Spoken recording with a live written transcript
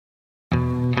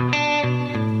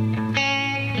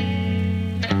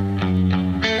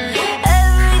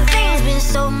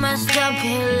messed up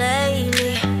here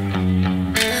lately.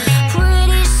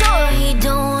 Pretty sure he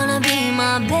don't wanna be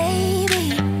my baby.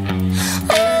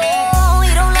 Oh,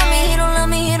 he don't love me, he don't love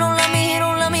me, he don't love me, he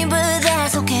don't love me, but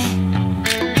that's okay.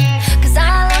 Cause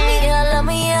I love me, I love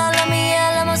me, I love me,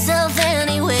 I love myself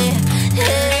anyway.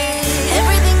 Hey,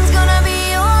 everything's gonna be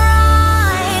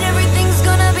alright, everything's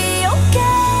gonna be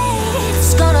okay.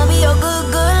 It's gonna be a good,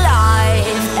 good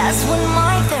life. That's what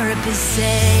my therapist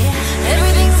say.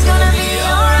 Everything's gonna be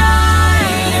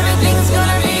alright, everything's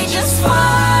gonna be just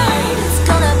fine. It's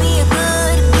gonna be a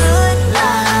good, good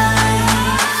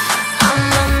life. I'm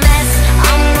a mess,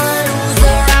 I'm a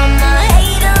loser, I'm a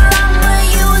hater, I'm a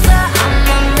user. I'm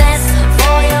a mess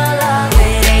for your love,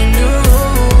 it ain't new.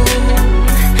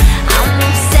 I'm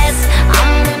obsessed,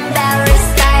 I'm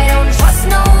embarrassed, I don't trust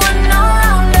no one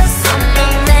around us. I'm a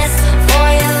mess for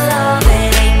your love,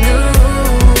 it ain't new.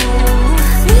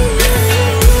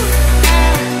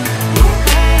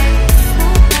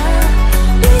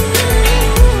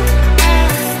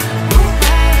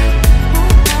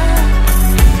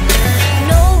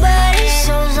 Nobody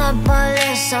shows up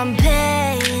unless I'm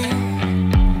paying.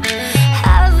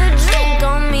 Have a drink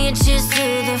on me, cheers to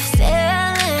the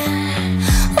feeling.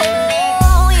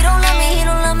 Oh, he don't love me, he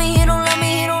don't love me, he don't love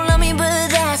me, he don't love me, but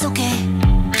that's okay.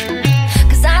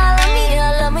 Cause I love me, I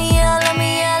love me, I love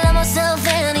me, I love myself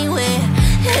anyway.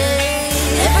 Hey,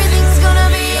 everything's gonna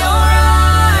be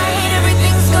alright,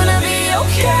 everything's gonna be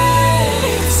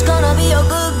okay. It's gonna be a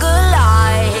good, good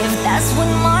life. That's what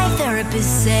my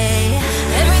therapist say.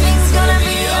 Everything's gonna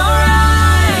be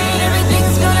alright,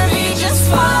 everything's gonna be just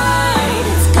fine.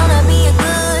 It's gonna be a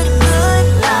good, good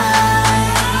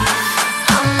life.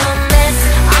 I'm a mess,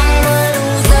 I'm a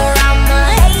loser, I'm a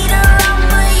hater, I'm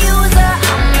a user.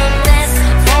 I'm a mess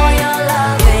for your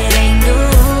love, it ain't new.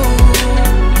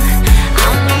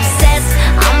 I'm obsessed,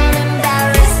 I'm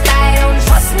embarrassed, I don't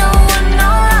trust no one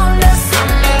around us.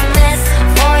 I'm a mess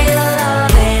for your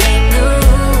love, it ain't new.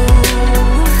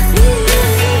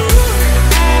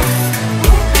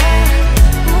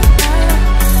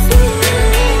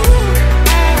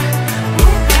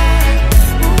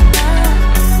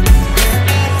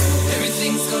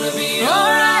 Everything's gonna be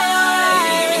Alright,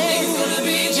 everything's gonna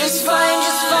be just fine,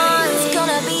 just fine. It's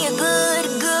gonna be a good,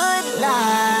 good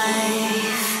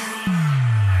life.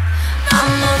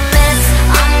 I'm a mess,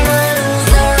 I'm a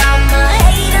loser, I'm a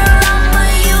hater, I'm a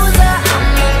user. I'm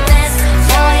a mess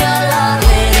for your love,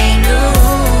 it ain't new.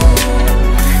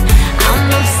 I'm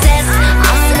obsessed,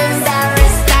 I'm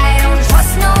embarrassed, I don't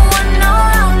trust no one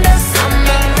around us. I'm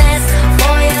a mess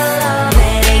for your love,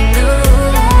 it ain't new.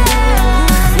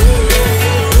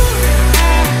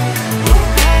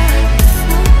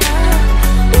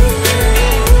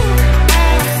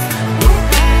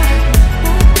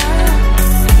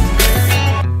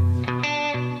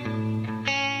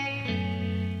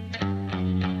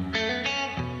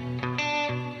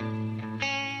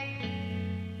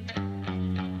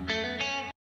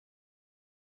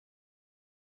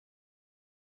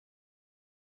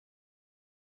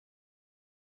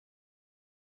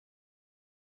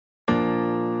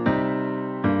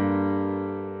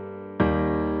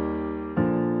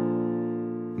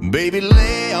 Baby,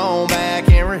 lay on back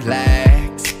and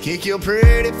relax. Kick your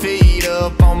pretty feet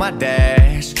up on my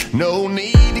dash. No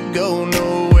need to go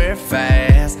nowhere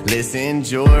fast. Let's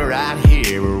enjoy right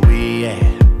here where we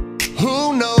at.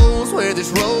 Who knows where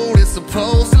this road is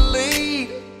supposed to lead?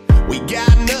 We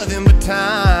got nothing but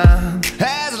time.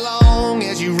 As long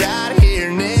as you right here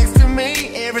next to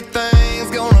me, everything's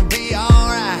gonna be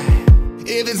alright.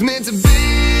 If it's meant to be,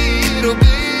 it'll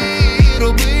be,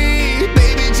 it'll be.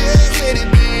 Baby, just let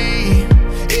it be.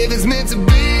 If it's meant to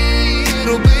be,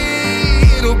 it'll be,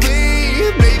 it'll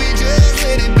be. Baby, just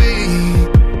let it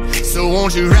be. So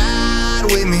won't you ride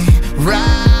with me,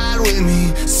 ride with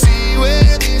me, see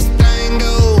where this thing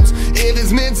goes. If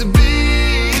it's meant to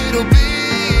be, it'll be,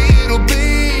 it'll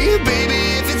be. Baby,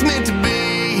 if it's meant to be.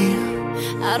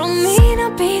 I don't mean to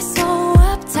be so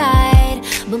uptight,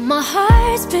 but my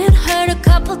heart's been hurt a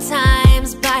couple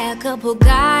times by a couple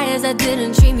guys that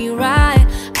didn't treat me right.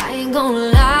 I ain't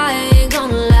gonna lie, I ain't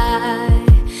gonna lie,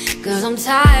 cause I'm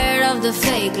tired of the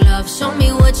fake love. Show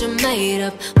me what you're made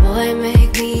of, boy,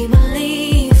 make me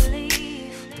believe.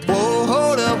 Whoa,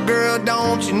 hold up, girl,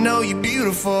 don't you know you're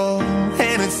beautiful?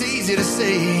 And it's easy to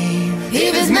see.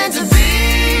 If it's meant to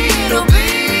be, it'll be,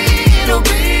 it'll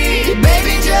be.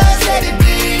 Baby, just let it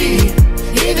be.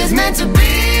 If it's meant to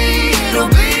be, it'll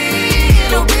be,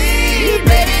 it'll be.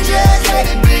 Baby, just let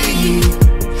it be.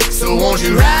 So won't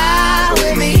you ride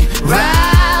with me,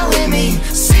 ride with me,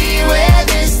 see where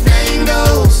this thing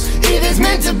goes. If it's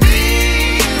meant to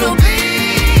be, it'll be,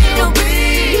 it'll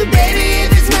be. Baby,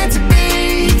 if it's meant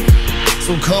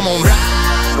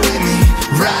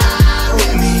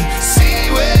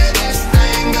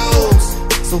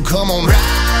So come on,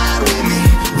 ride with me,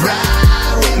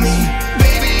 ride with me.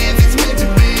 Baby, if it's meant to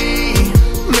be,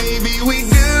 maybe we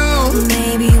do,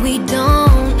 maybe we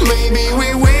don't, maybe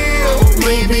we will,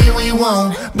 maybe we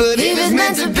won't. But if it's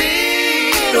meant to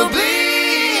be, it'll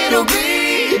be, it'll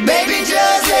be. Baby,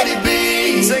 just let it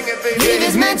be. Sing it, baby. If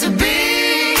it's meant to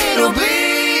be, it'll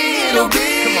be, it'll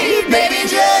be. Baby,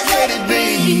 just let it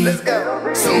be. Let's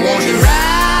go. So won't you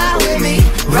ride with me,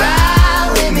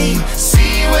 ride with me,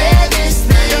 see where this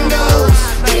thing goes.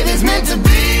 If it's meant to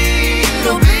be,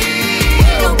 it'll be,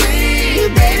 it'll be.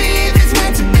 Baby, if it's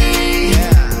meant to be,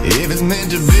 if it's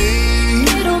meant to be,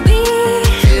 it'll be,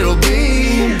 it'll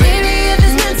be. Baby, if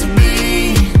it's meant to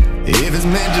be, if it's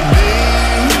meant to be,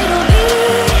 it'll be,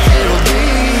 it'll be.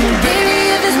 Baby,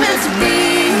 if it's meant to be.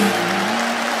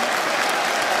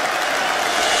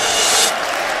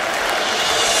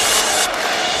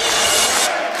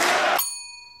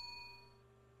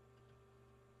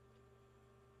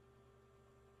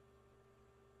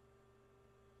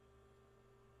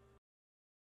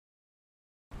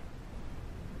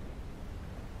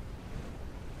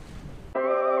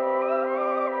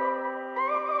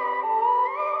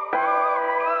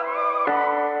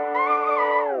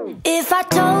 If I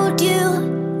told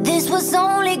you this was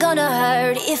only gonna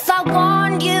hurt, if I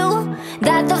warned you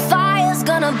that the fire's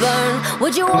gonna burn,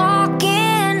 would you walk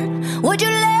in? Would you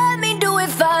let me do it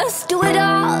first? Do it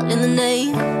all in the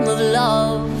name of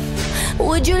love.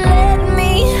 Would you let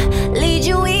me lead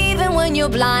you even when you're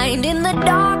blind? In the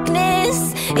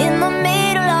darkness, in the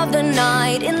middle of the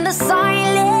night, in the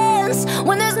silence,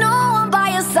 when there's no one by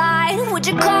your side, would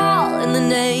you call in the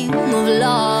name of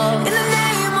love? In the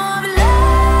name of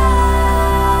love,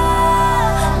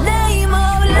 name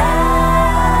of love,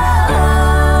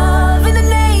 in the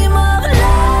name of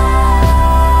love,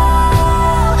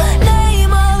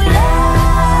 name of love,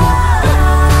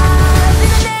 in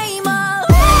the name of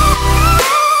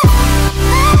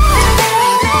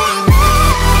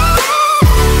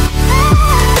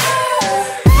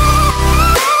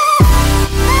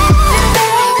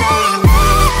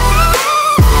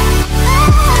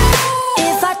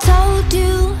If I told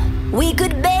you we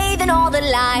could bathe in all the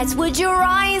lights, would you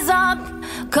rise up,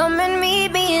 come and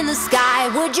meet me in the sky?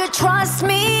 Would you trust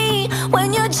me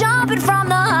when you're jumping from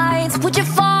the heights? Would you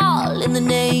fall in the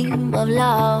name of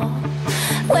love?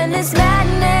 When there's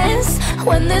madness,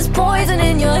 when there's poison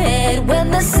in your head,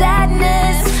 when the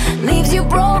sadness leaves you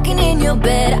broken in your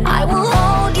bed, I will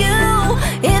hold you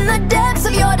in the depths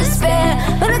of your despair.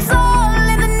 But it's all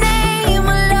in the name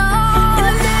of love, in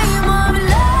the name of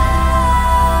love,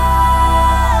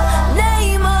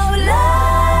 name of love,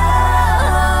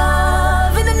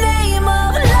 in the name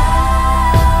of love,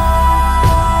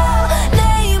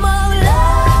 name of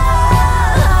love,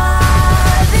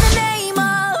 in the name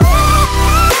of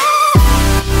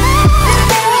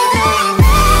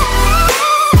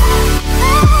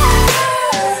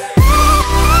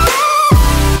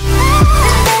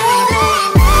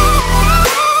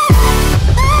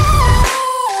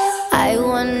I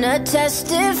wanna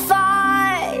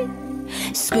testify,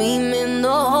 screaming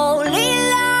the holy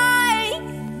light.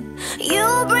 You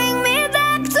bring me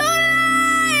back to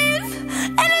life,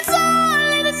 and it's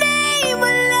all in the name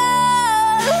of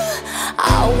love.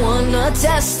 I wanna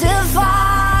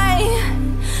testify,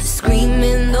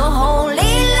 screaming the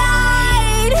holy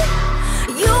light.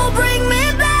 You bring me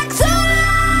back to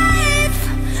life,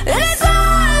 and it's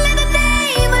all in the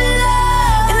name of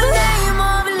love, in the name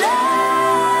of love,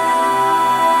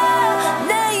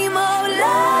 name of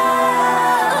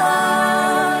love,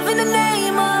 in the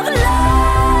name of love,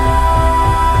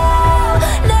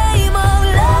 name of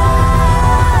love,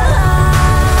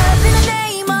 in the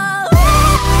name of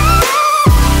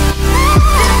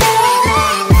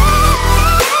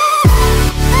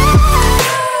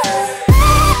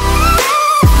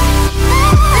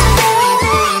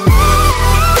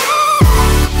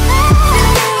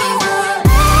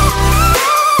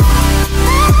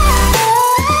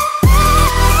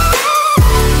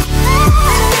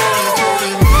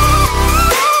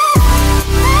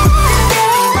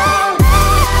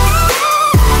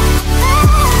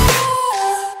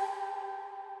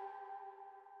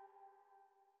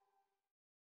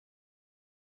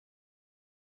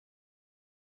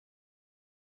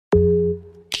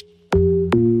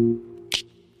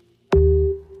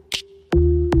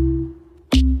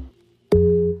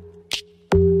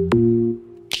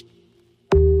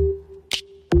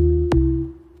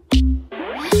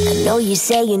I know you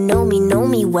say you know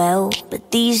me well,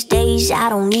 but these days I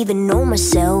don't even know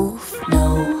myself,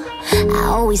 no. I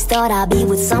always thought I'd be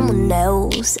with someone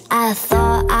else. I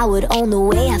thought I would own the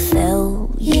way I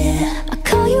felt, yeah. I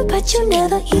call you but you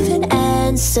never even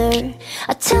answer.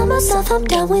 I tell myself I'm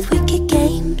done with wicked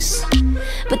games,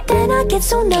 but then I get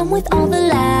so numb with all the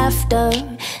laughter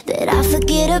that I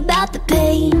forget about the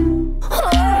pain.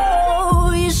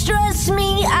 Oh, you stress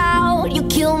me out, you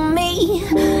kill me,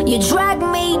 you drag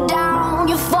me down,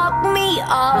 you fuck me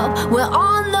up. We're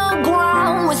on the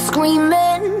ground, we're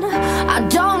screaming. I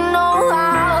don't know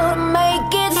how to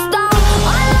make it stop.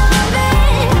 I love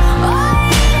it, I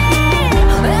hate it,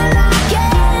 and I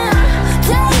can't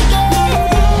take it,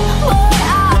 but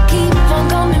I keep on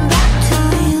coming back to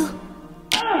you.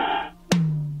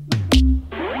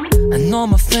 I know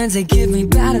my friends, they give me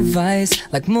bad advice,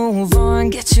 like move on,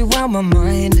 get you out my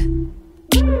mind.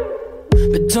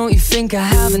 But don't you think I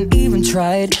haven't even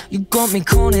tried? You got me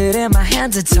cornered and my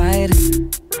hands are tied.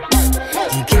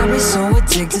 You got me so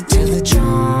addicted to the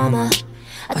drama.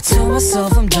 I tell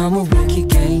myself I'm done with wicked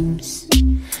games,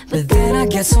 but then I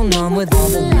get so numb with all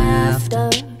the laughter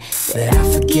that I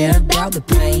forget about the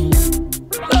pain.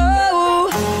 Oh,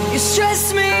 you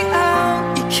stress me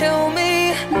out, you kill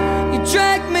me, you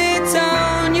drag me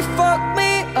down, you fuck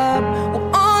me up.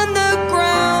 We're on the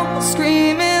ground, we're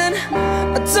screaming.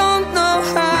 I don't know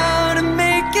how to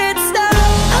make it stop.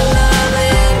 I love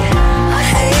it, I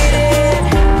hate it,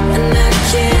 and I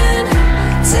can't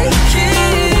take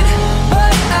it,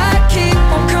 but I keep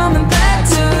on coming back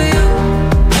to you.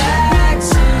 Back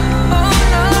to you. Oh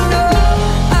no, no,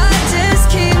 I just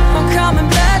keep on coming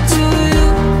back to you.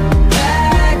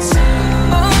 Back to you.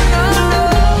 Oh no, no,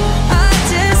 I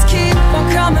just keep on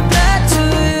coming back to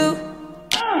you.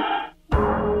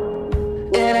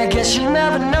 And I guess you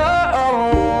never know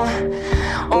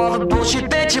all the bullshit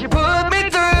that you put me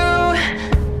through.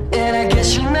 And I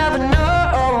guess you never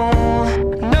know,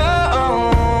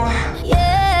 no.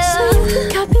 Yeah. So you can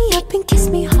cut me up and kiss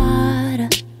me harder.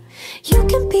 You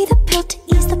can be the pill to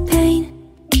ease the pain.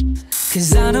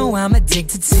 Cause I know I'm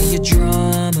addicted to your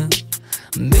drama.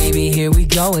 Baby, here we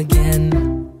go again.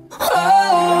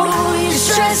 Oh, you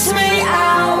stress me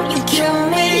out, you kill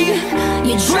me,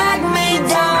 you drag me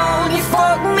down, you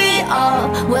fuck me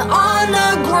up. We're on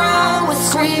the ground, we're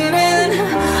screaming.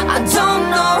 I don't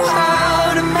know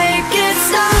how to make it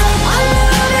stop. I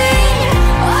love it,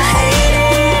 I hate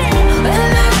it,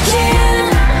 and I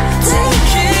can't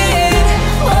take it,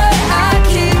 but I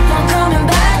keep on coming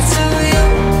back to you.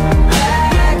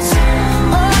 Back to you.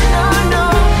 Oh no, no,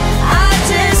 I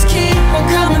just keep on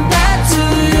coming back to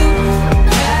you.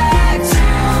 Back to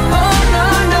you. Oh no,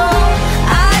 no,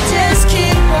 I just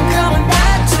keep on coming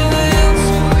back to you.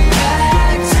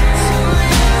 Back to you.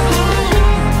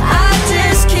 I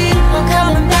just keep on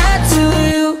coming back to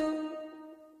you.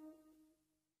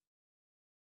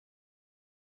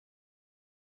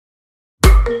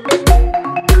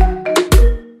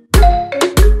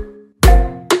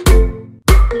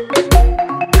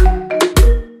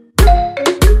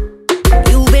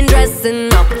 You've been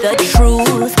dressing up the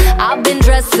truth, I've been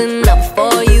dressing up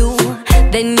for you.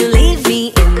 Then you leave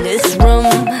me in this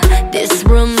room, this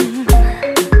room.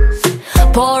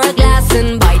 Pour a glass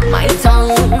and bite my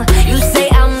tongue. You say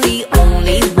I'm the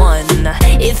only one.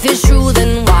 If it's true,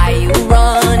 then why you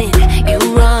run it, you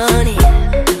run it.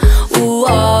 Ooh,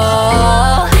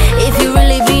 oh. If you're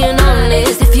really being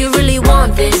honest, if you really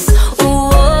want this,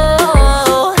 ooh,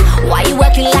 oh. Why you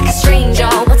acting like a stranger?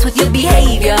 What's with your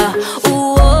behavior?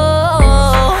 Ooh,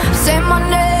 oh. Say my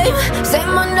name,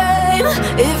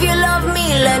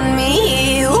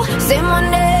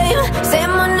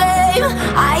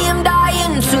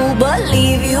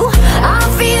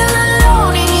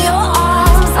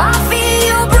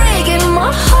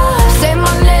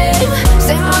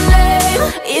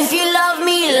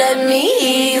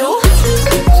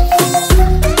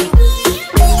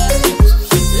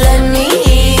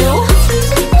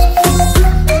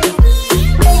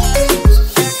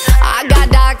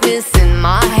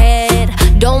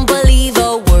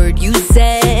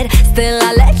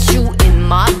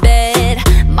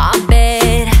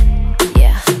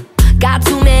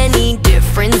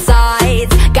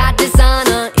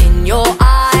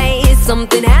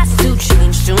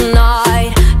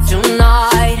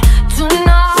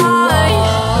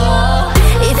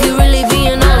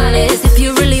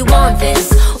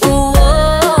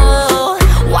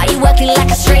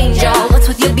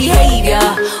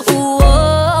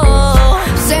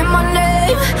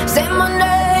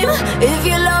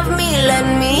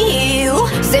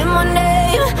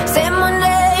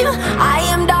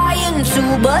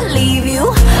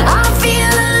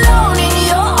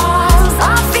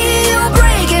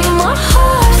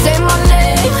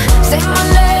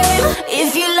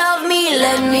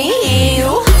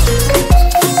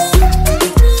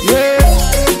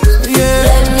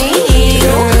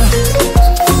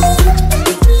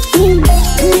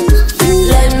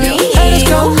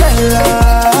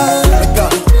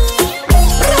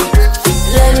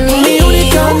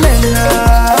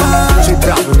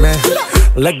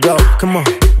 Come on.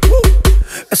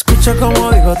 Escucha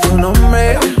como digo tu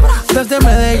nombre, desde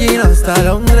Medellín hasta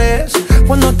Londres.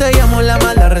 Cuando te llamo la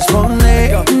mala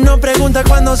responde. No pregunta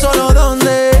cuándo, solo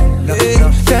dónde.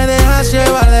 Te dejas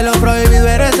llevar de lo prohibido,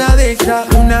 eres adicta.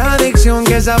 Una adicción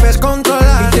que sabes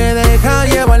controlar y te deja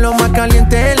llevar lo más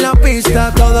caliente en la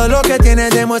pista. Todo lo que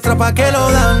tienes demuestra pa' que lo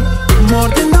dan.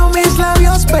 Mordiendo mis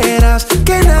labios esperas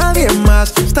que nadie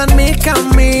más está en mi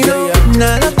camino.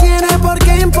 Nada tiene por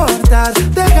qué importar,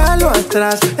 déjalo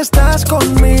atrás, estás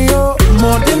conmigo.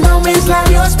 Mordiendo mis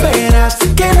labios esperas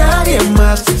que nadie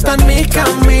más está en mi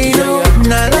camino.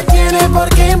 Nada tiene por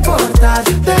qué importar,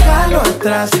 déjalo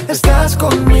atrás, estás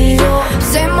conmigo.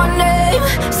 Say my name,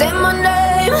 say my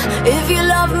name. If you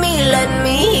love me, let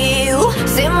me hear you.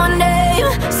 Say my name,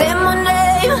 say my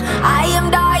name. I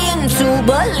am dying to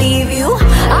believe you.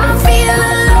 I feel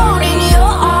alone in your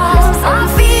arms. I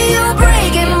feel you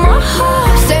breaking my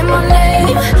heart. Say my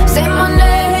name, say my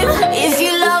name. If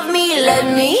you love me, let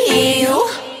me hear you.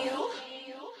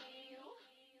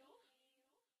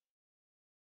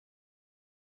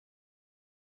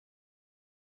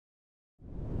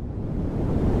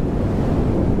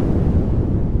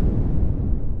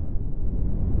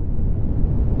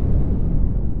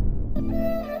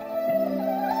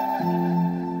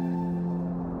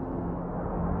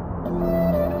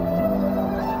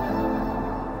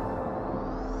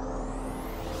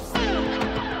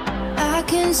 I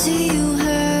can see you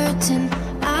hurting.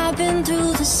 I've been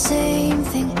through the same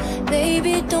thing.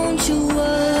 Baby, don't you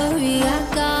worry, I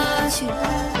got you.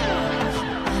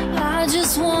 I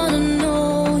just wanna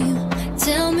know you.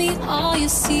 Tell me all your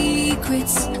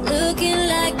secrets. Looking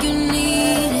like you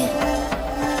need it.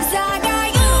 'Cause I got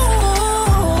you,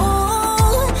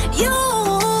 you,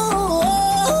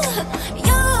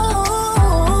 you.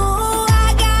 I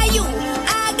got you,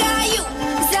 I got you.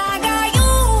 'Cause I got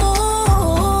you,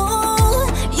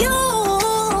 you,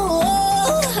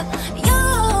 you.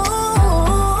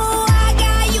 I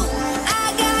got you, I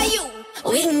got you.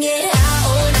 We can get high,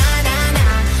 oh na na na.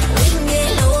 We can get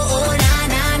low, oh na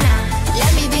na na.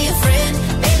 Let me be a friend,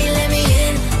 baby, let me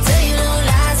in. Tell you no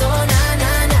lies, oh na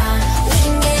na na. We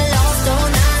can get lost, oh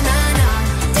na na na.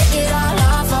 Take it all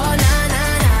off, oh na na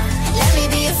na. Let me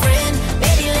be a friend,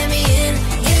 baby, let me in.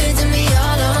 Give it to me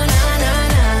all, oh na na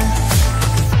na.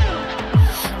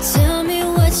 Tell me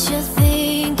what you're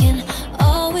thinking,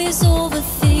 always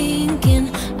overthinking.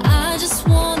 I just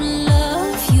wanna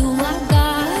love you, I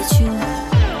got you.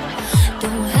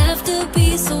 Don't have to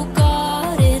be so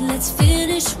guarded. Let's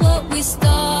finish what we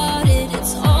started.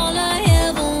 It's all I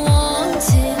ever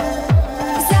wanted.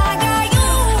 'Cause I got you,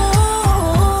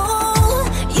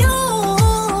 you,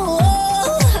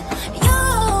 you.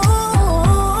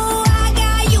 I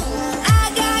got you, I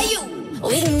got you.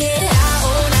 We can get high,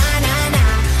 oh na na na.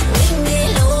 We can get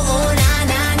low, oh na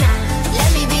na na. Let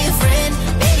me be a friend,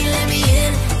 baby, let me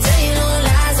in. Tell you no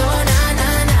lies, oh na na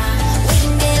na. We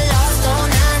can get lost, oh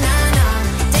na na na.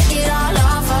 Take it all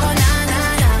off, oh na na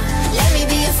na. Let me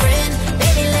be a friend,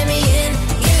 baby, let me in.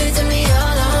 Give it to me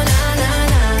all, oh na na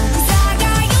na. 'Cause I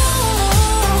got you,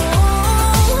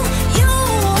 you,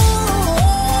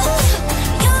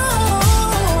 you.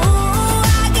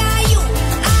 I got you,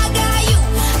 I got you.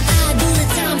 I do the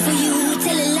time for you,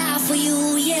 tell a lie for you.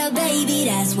 Yeah, baby,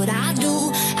 that's what I do.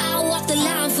 I walk the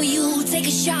line for you, take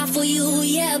a shot for you.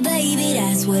 Yeah, baby,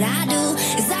 that's what I do.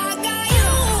 'Cause I got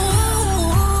you,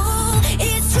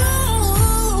 it's true.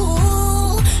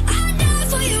 I die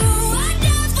for you, I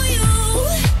die for you.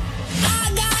 I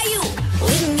got you.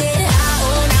 We can get high,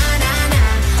 oh na na na.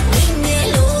 We can get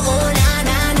low, oh na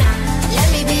na na. Let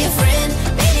me be a friend,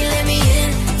 baby, let me in.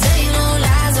 Tell you no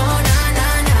lies, oh na na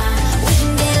na. We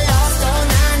can get lost, oh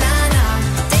na na na.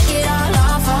 Take it all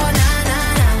off, oh na na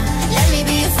na. Let me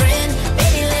be a friend,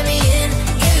 baby, let me in.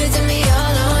 Give it to me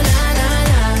all, oh na na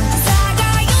na. 'Cause I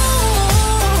got you,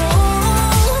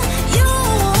 you,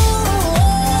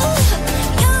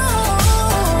 you.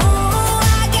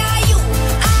 I got you,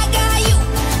 I got you,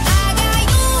 I got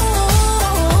you,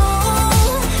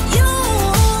 you,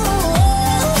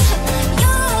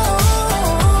 you.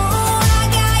 I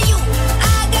got you,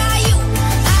 I got you,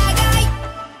 I got you.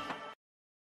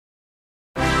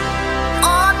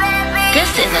 Oh baby,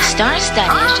 This is a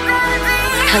star-studded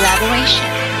collaboration.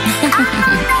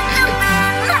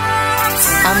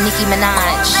 I'm Nicki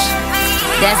Minaj.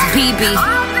 That's BB.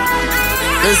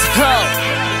 Let's go.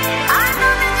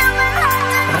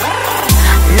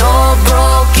 No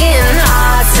broken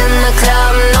hearts in the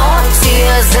club, no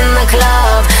tears in the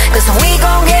club. 'Cause we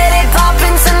gon' get it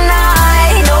poppin'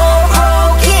 tonight. No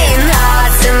broken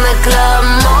hearts in the club,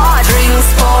 more drinks,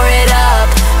 pour it up.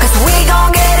 'Cause we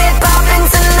gon' get it poppin'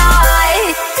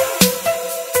 tonight.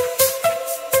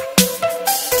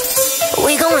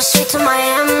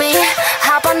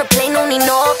 need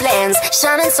no plans.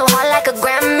 Shining so hot like a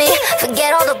Grammy.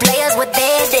 Forget all the players, what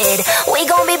they did. We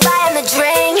gon' be buying the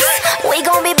drinks. We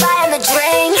gon' be buying the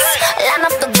drinks. Line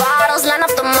up the bottles, line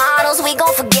up the models. We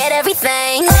gon' forget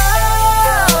everything.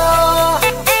 Oh,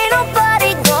 ain't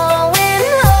nobody going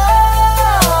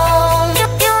home.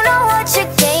 You know what you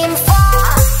came for.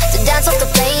 To dance off the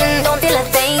plane, don't feel a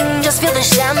thing, just feel the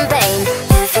champagne.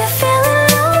 If you're feeling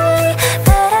lonely,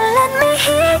 better let me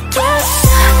hear you.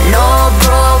 No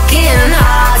broken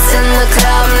hearts in the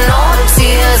club, no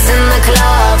tears in the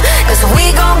club, 'cause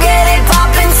we gon' get it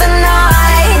poppin'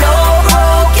 tonight. No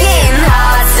broken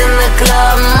hearts in the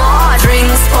club, more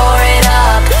drinks, pour it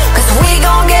up, 'cause we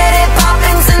gon' get it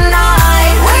poppin'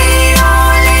 tonight. We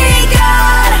only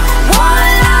got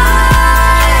one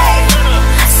life,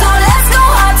 so let's go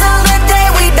hard till the day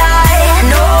we die.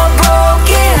 No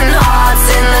broken hearts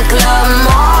in the club,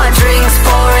 more drinks,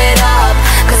 pour it up,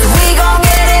 'cause we gon'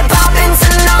 get it poppin'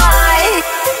 tonight.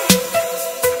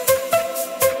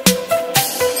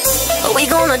 We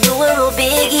gonna do it real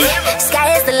biggie. Sky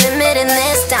is the limit in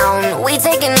this town. We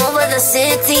taking over the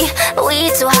city. We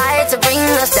too high to bring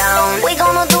us down. We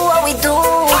gonna do what we do.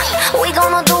 We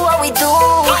gonna do what we do.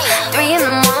 3 in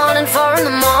the morning, 4 in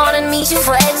the morning. Meet you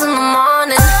for eggs in the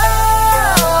morning.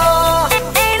 Oh,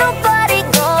 ain't nobody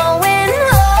going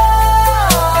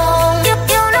home.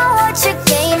 You know what you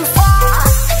came for.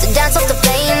 To dance off the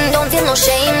plane, don't feel no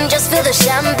shame, just feel the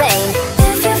champagne.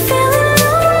 If you're feeling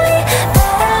lonely,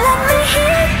 better let me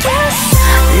hear you.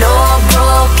 No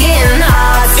broken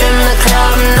hearts in the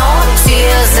club, no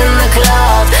tears in the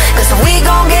club, 'cause we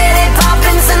gon' get it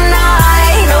poppin'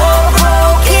 tonight. No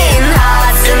broken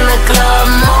hearts in the club,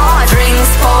 more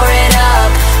drinks, pour it up,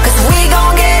 'cause we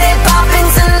gon' get it poppin'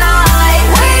 tonight.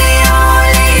 We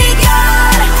only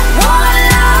got one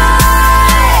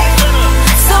life,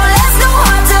 so let's go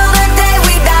hard till the day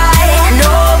we die.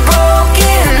 No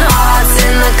broken hearts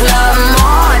in the club,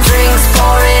 more drinks,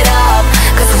 pour it up,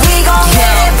 'cause we gon'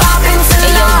 get it poppin'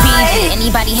 tonight.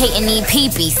 Anybody hating need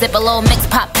pee-pee. Sip a little mix,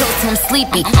 pop pills till I'm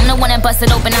sleepy. I'm the one that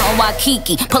busted open out in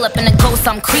Waikiki. Pull up in the ghost,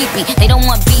 I'm creepy. They don't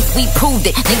want beef, we proved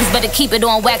it. Niggas better keep it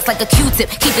on wax like a Q-tip.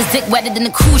 Keep his dick wetter than a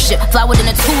cruise ship. Flower than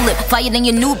a tulip. Flyer than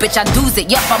your new bitch, I do's it.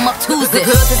 Yup, I'm up Tuesday.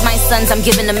 Cause my sons, I'm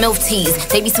giving them MILF teas.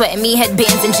 They be sweating me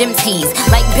headbands and gym tees.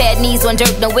 Like bad knees on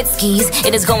Dirk Nowitzki's.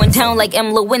 It is going down like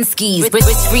M. Lewinsky's.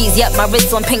 Wrist freeze, yup, my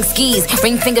wrist on pink skis.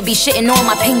 Ring finger be shitting on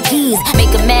my pinkies. Make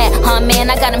him mad, huh man,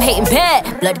 I got him hating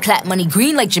bad. Blood clot, money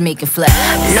green like Jamaican flag.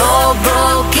 No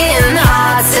broken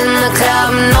hearts in the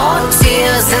club, no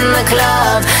tears in the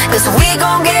club, 'cause we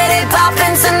gon' get it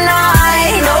poppin'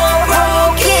 tonight. No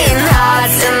broken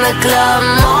hearts in the club,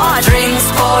 more drinks,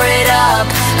 pour it up,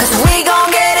 'cause we gon'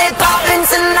 get it poppin'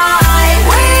 tonight.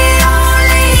 We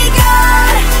only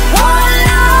got one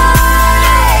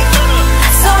life,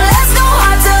 so let's go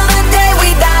hard till the day we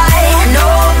die. No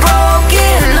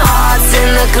broken hearts in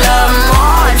the club,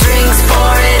 more drinks,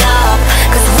 pour it up,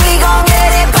 'cause we gon' get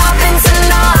it poppin'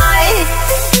 tonight.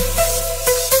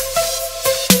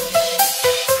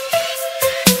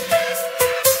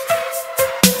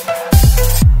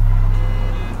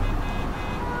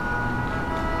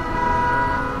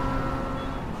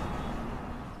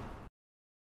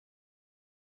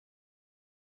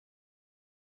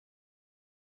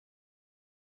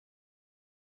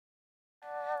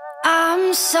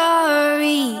 I'm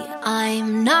sorry,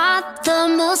 I'm not the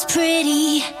most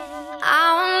pretty.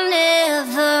 I'll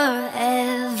never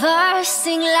ever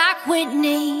sing like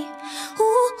Whitney. Ooh,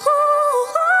 ooh,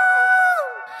 ooh.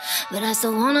 But I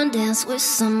still wanna dance with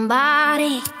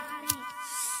somebody.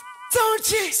 Don't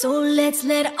you? So let's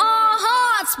let our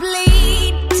hearts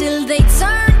bleed till they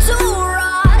turn to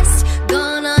rust.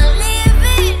 Gonna live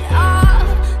it up,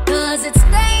 'cause it's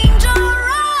dangerous.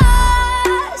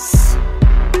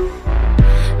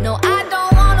 No, I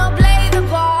don't wanna play the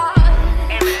part.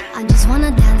 I just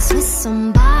wanna dance with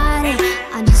somebody.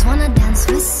 I just wanna dance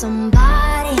with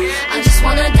somebody. I just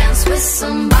wanna dance with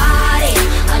somebody.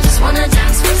 I just wanna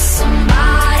dance with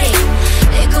somebody.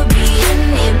 It could be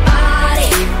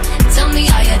anybody. Tell me,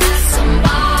 are you that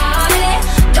somebody?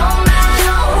 Don't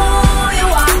matter who you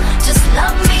are, just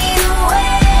love me the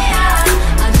way I am.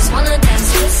 I just wanna dance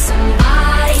with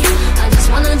somebody. I just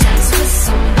wanna dance with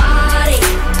somebody.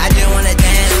 I just wanna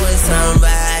dance with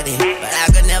somebody, but I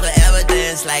could never ever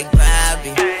dance like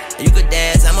Bobby. You could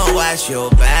dance, I'ma watch your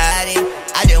body.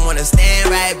 I just wanna stand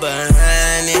right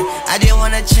behind it. I just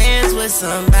wanna chance with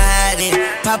somebody,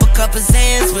 pop a couple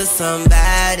sands with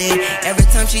somebody. Every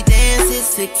time she dances,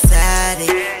 it's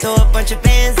exciting. Throw a bunch of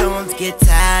bands on to get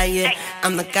tired.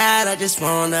 I'm the god, I just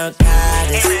wanna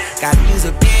goddess. Gotta use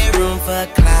a bedroom for a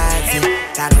closet.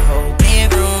 Got a whole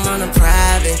bedroom on a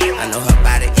private. I know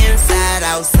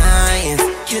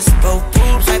kiss both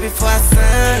boobs right before I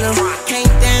sign them.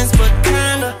 Can't dance but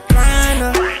kinda grind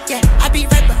her. Yeah, I be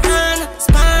right behind her,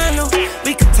 spinal.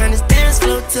 We could turn this dance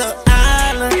floor to an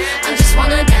island. I just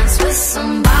wanna dance with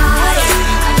somebody.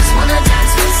 I just wanna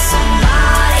dance with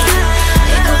somebody.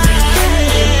 It could be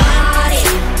anybody.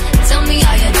 Tell me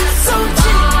how you got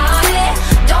somebody.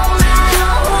 Don't matter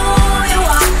who you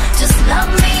are, just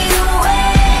love me the way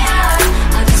I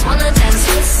am. I just wanna dance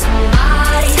with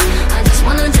somebody. I just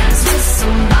wanna dance with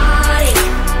somebody.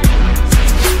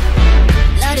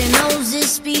 Bloody noses,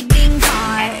 speeding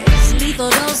cars,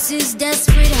 lethal doses,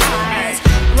 desperate highs.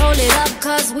 Roll it up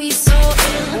cause we so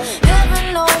ill. Heaven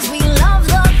knows we love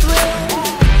the thrill.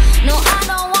 No, I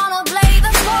don't wanna play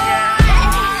the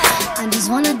part. I just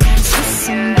wanna dance with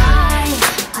somebody.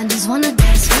 I just wanna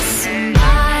dance with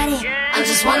somebody. I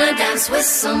just wanna dance with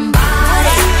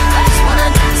somebody. I just wanna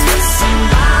dance with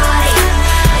somebody.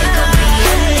 It could be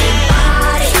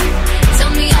anybody.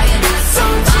 Tell me how you got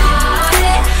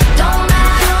somebody. Don't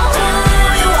matter who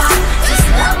you are, just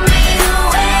love me the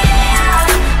way I am.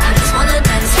 I just wanna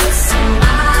dance with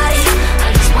somebody. I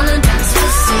just wanna dance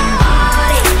with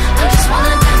somebody. I just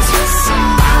wanna dance with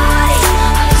somebody.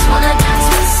 I just wanna dance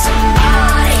with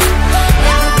somebody.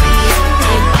 It could be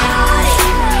anybody.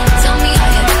 Tell me how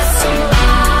you got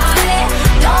somebody.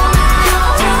 Don't matter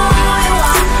who you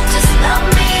are, just love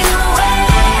me the way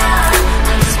I am.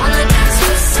 I just wanna dance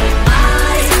with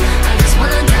somebody. I just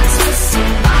wanna dance with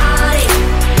somebody.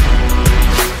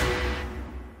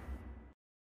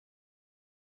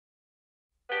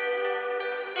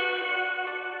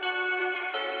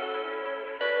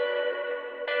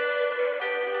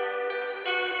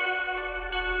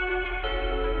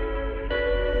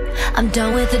 I'm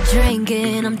done with the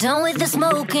drinking, I'm done with the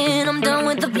smoking, I'm done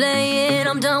with the playing,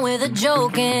 I'm done with the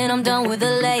joking, I'm done with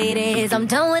the ladies, I'm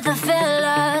done with the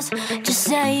fellas, just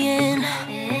saying.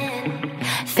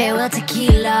 Farewell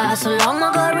tequila, so long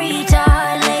margarita,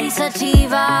 lady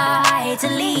sativa. I hate to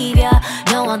leave ya,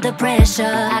 don't want the pressure,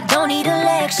 I don't need a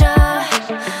lecture.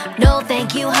 No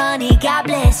thank you honey, God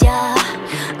bless ya.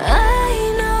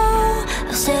 I know,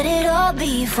 I've said it all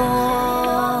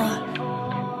before,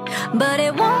 but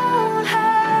it won't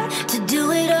hurt to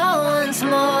do it all once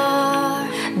more.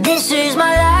 This is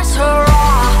my last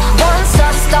hurrah. Once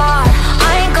I start,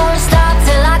 I ain't gonna stop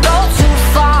till I go too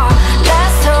far.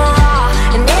 Last hurrah,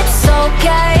 and it's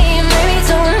okay. Maybe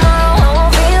tomorrow I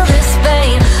won't feel this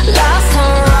pain. Last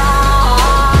hurrah.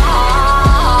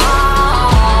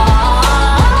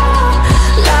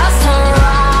 Last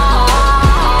hurrah.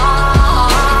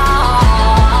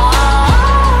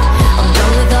 I'm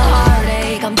done with the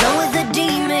heartache, I'm done with the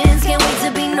demons. Can't wait to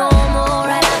be normal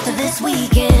right after this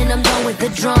weekend. I'm done with the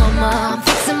drama, I'm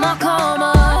fixing my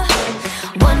karma.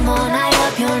 One more night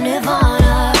up your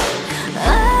nirvana.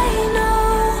 I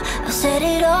know, I've said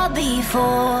it all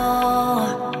before,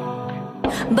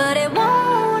 but it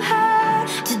won't hurt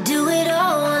to do it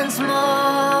all once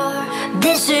more.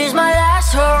 This is my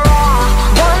last hurrah.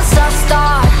 Once I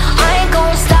start, I ain't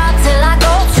gonna stop till I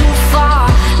go too far.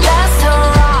 Last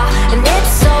hurrah, and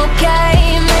it's okay.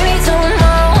 Maybe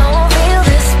tomorrow I won't feel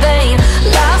this pain.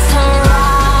 Last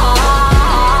hurrah.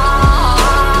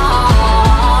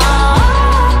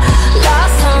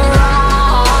 Last hurrah.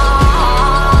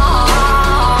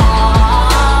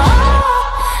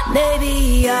 Maybe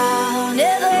I'll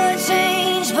never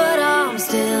change, but I'm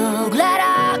still glad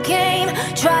I came.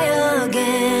 Try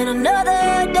again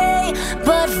another day,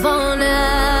 but for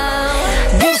now,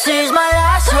 this is my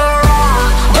last hurrah.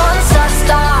 Once I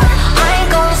start, I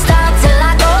ain't gonna stop till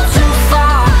I go too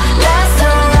far. Last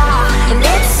hurrah, and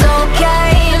it's okay.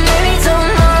 Maybe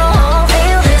tomorrow I won't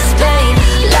feel this pain.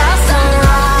 Last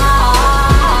hurrah.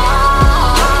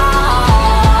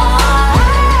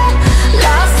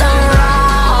 Last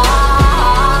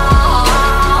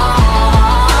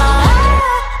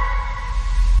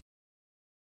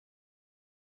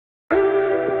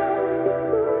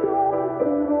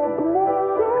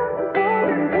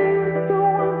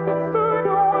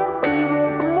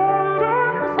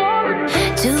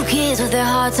Two kids with their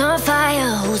hearts on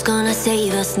fire, who's gonna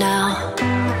save us now?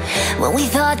 When we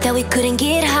thought that we couldn't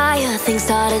get higher, things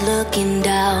started looking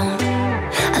down.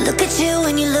 I look at you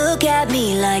and you look at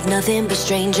me like nothing but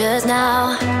strangers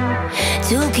now.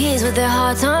 Two kids with their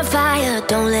hearts on fire,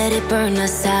 don't let it burn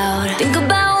us out. Think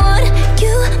about what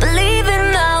you believe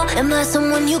in now. Am I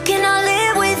someone you cannot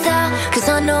live without? Cause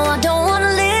I know I don't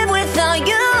wanna live without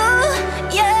you.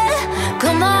 Yeah,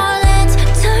 come on, let's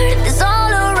turn this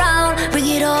all around. Bring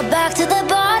it all back to the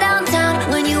bar downtown,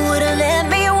 when you would've let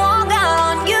me walk out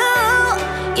on you.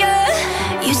 Yeah,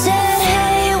 you said,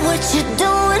 hey, what you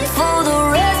doing for the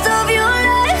rest of your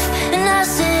life? And I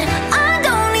said, I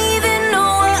don't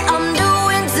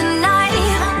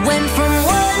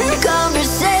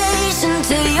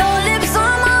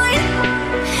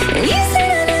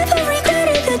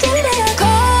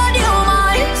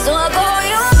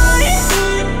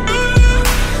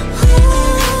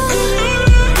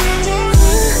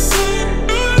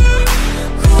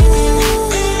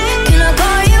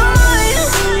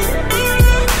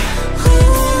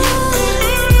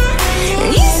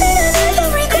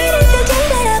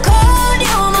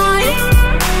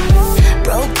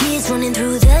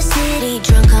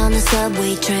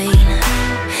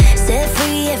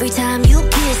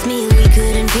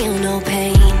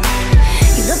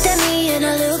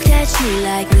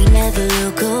like we never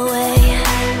look away.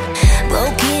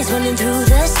 Broke kids running through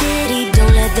the city,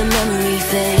 don't let the memory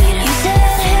fade. You said,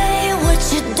 hey, what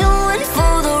you doing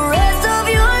for the rest of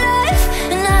your life?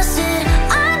 And I said,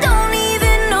 I don't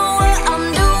even know what I'm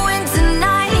doing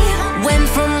tonight. Went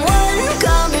from one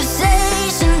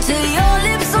conversation to your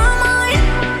lips on mine.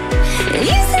 And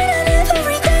you said I never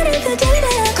regretted the day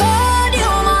that I called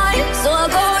you mine. So I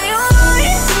call you mine.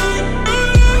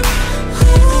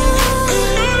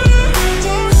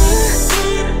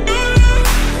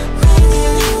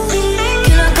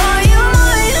 Can I call you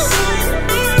mine?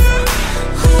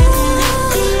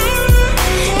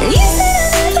 And you said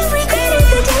I never regretted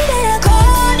the day that I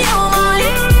called you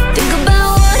mine. Think about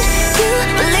what you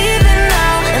believe in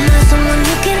now. Am I someone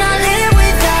you cannot live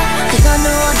without? 'Cause I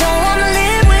know I don't wanna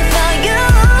live without you.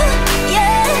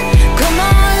 Yeah, come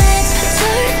on, let's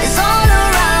turn this all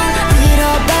around. Bring it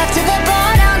all back to the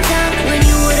bar downtown when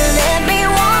you wouldn't let me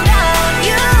walk out.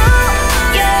 You,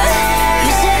 yeah,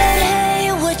 you said,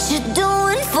 hey, what you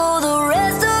doing for the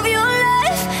rest of your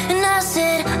life? And I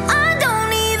said, I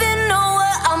don't even know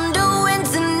what I'm doing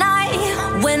tonight.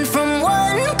 Went from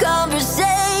one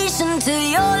conversation to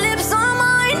your lips on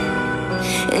mine.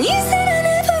 And you said I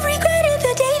never regretted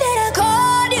the day that I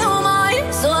called you mine.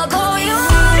 So I call you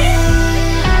mine.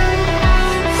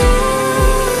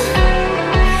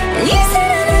 And you said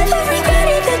I never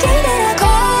regretted the day that I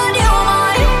called you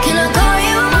mine. Can I call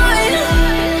you mine?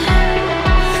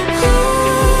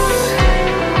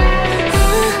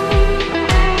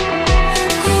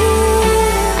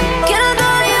 Can I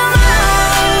call you mine?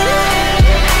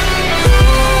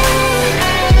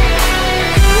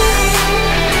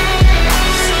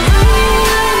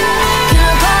 Can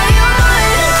I call you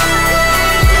mine?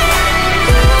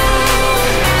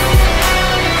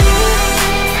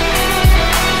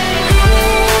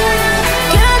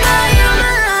 Can I call you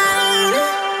mine?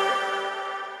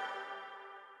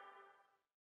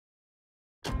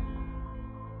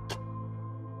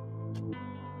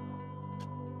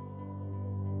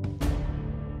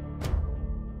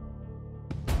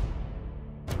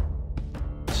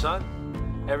 Son,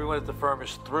 everyone at the firm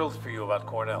is thrilled for you about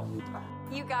Cornell.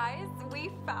 You guys,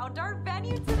 we found our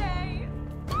venue today.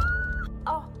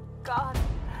 Oh, God.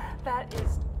 That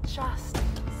is just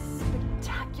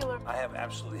spectacular. I have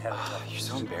absolutely had enough. You're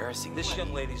so embarrassing. This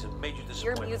young lady's a major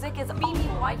Your disappointment. music is awful.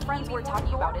 My friends were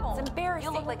talking about it. It's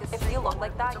embarrassing. If you look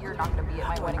like that, you're not going to be at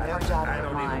my wedding. I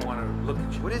don't even want to look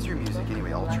at you. What is your music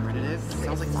anyway? Alternative?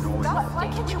 Sounds like noise. Why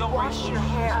can't you wash your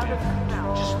hair?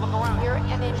 Just look around. You're an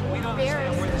We don't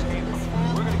understand where this came from.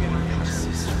 We're going to get into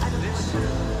this.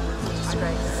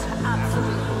 disgrace.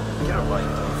 Absolutely. Get a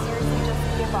life. Seriously, just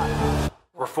give up.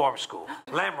 Reform school.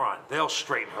 Lamron, they'll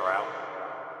straighten her out.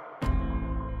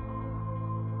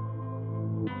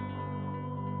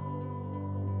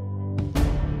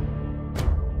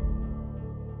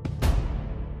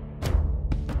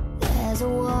 There's a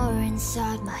war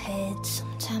inside my head.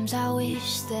 Sometimes I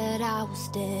wish that I was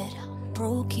dead. I'm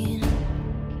broken.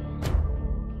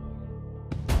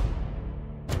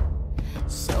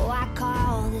 So I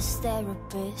called this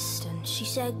therapist and she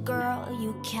said, girl,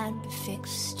 you can't be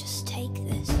fixed, just take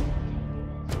this.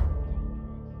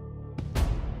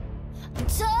 I'm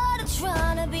tired of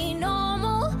trying to be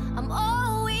normal. I'm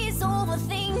always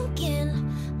overthinking.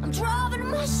 I'm driving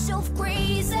myself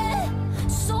crazy.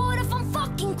 Sort of, I'm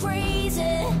fucking crazy.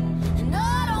 And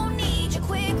I don't need your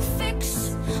quick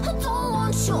fix. I don't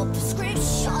want your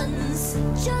prescriptions.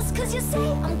 Just cause you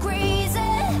say I'm crazy.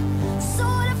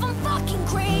 Sort of, I'm fucking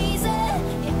crazy.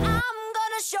 Yeah, I'm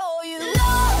gonna show you.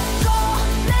 Loco,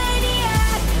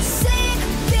 maniac, sick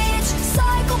bitch,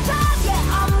 psychopath.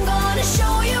 Yeah, I'm gonna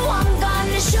show you. I'm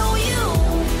gonna show you.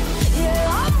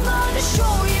 Yeah, I'm gonna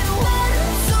show you.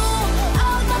 Mental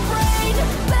out my brain,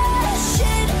 bad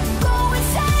shit, go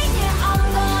insane. Yeah, I'm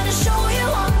gonna show you.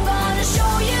 I'm gonna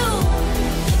show you.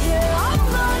 Yeah, I'm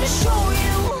gonna show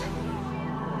you.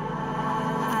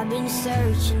 I've been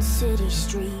searching city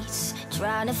streets,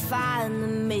 trying to find the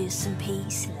missing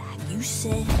piece, like you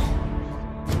said.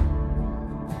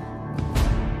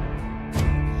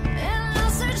 And I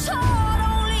searched hard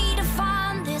only to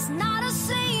find there's not a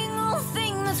single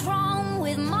thing that's wrong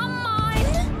with my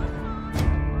mind.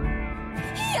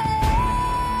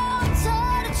 Yeah, I'm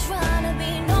tired of trying to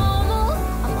be normal.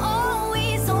 I'm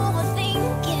always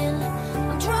overthinking.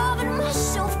 I'm driving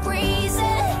myself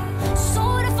crazy.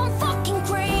 Sort of, I'm fucking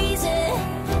crazy.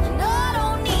 And I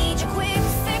don't need your quick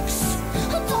fix.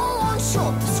 I don't want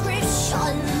your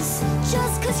prescriptions.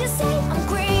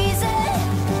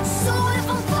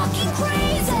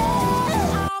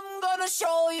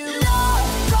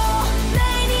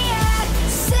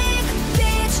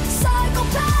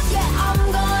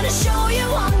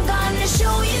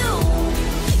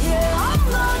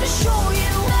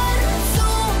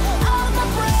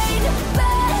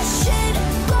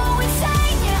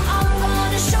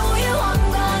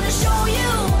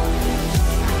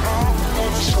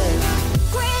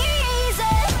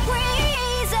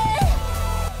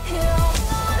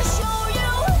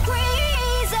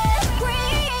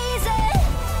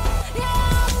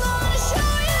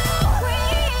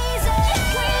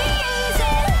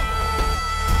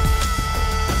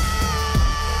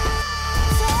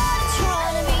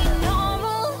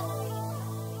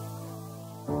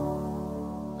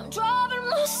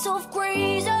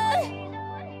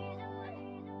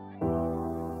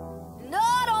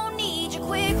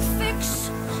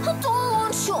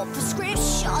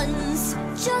 emotions.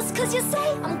 Just cause you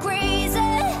say I'm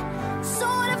crazy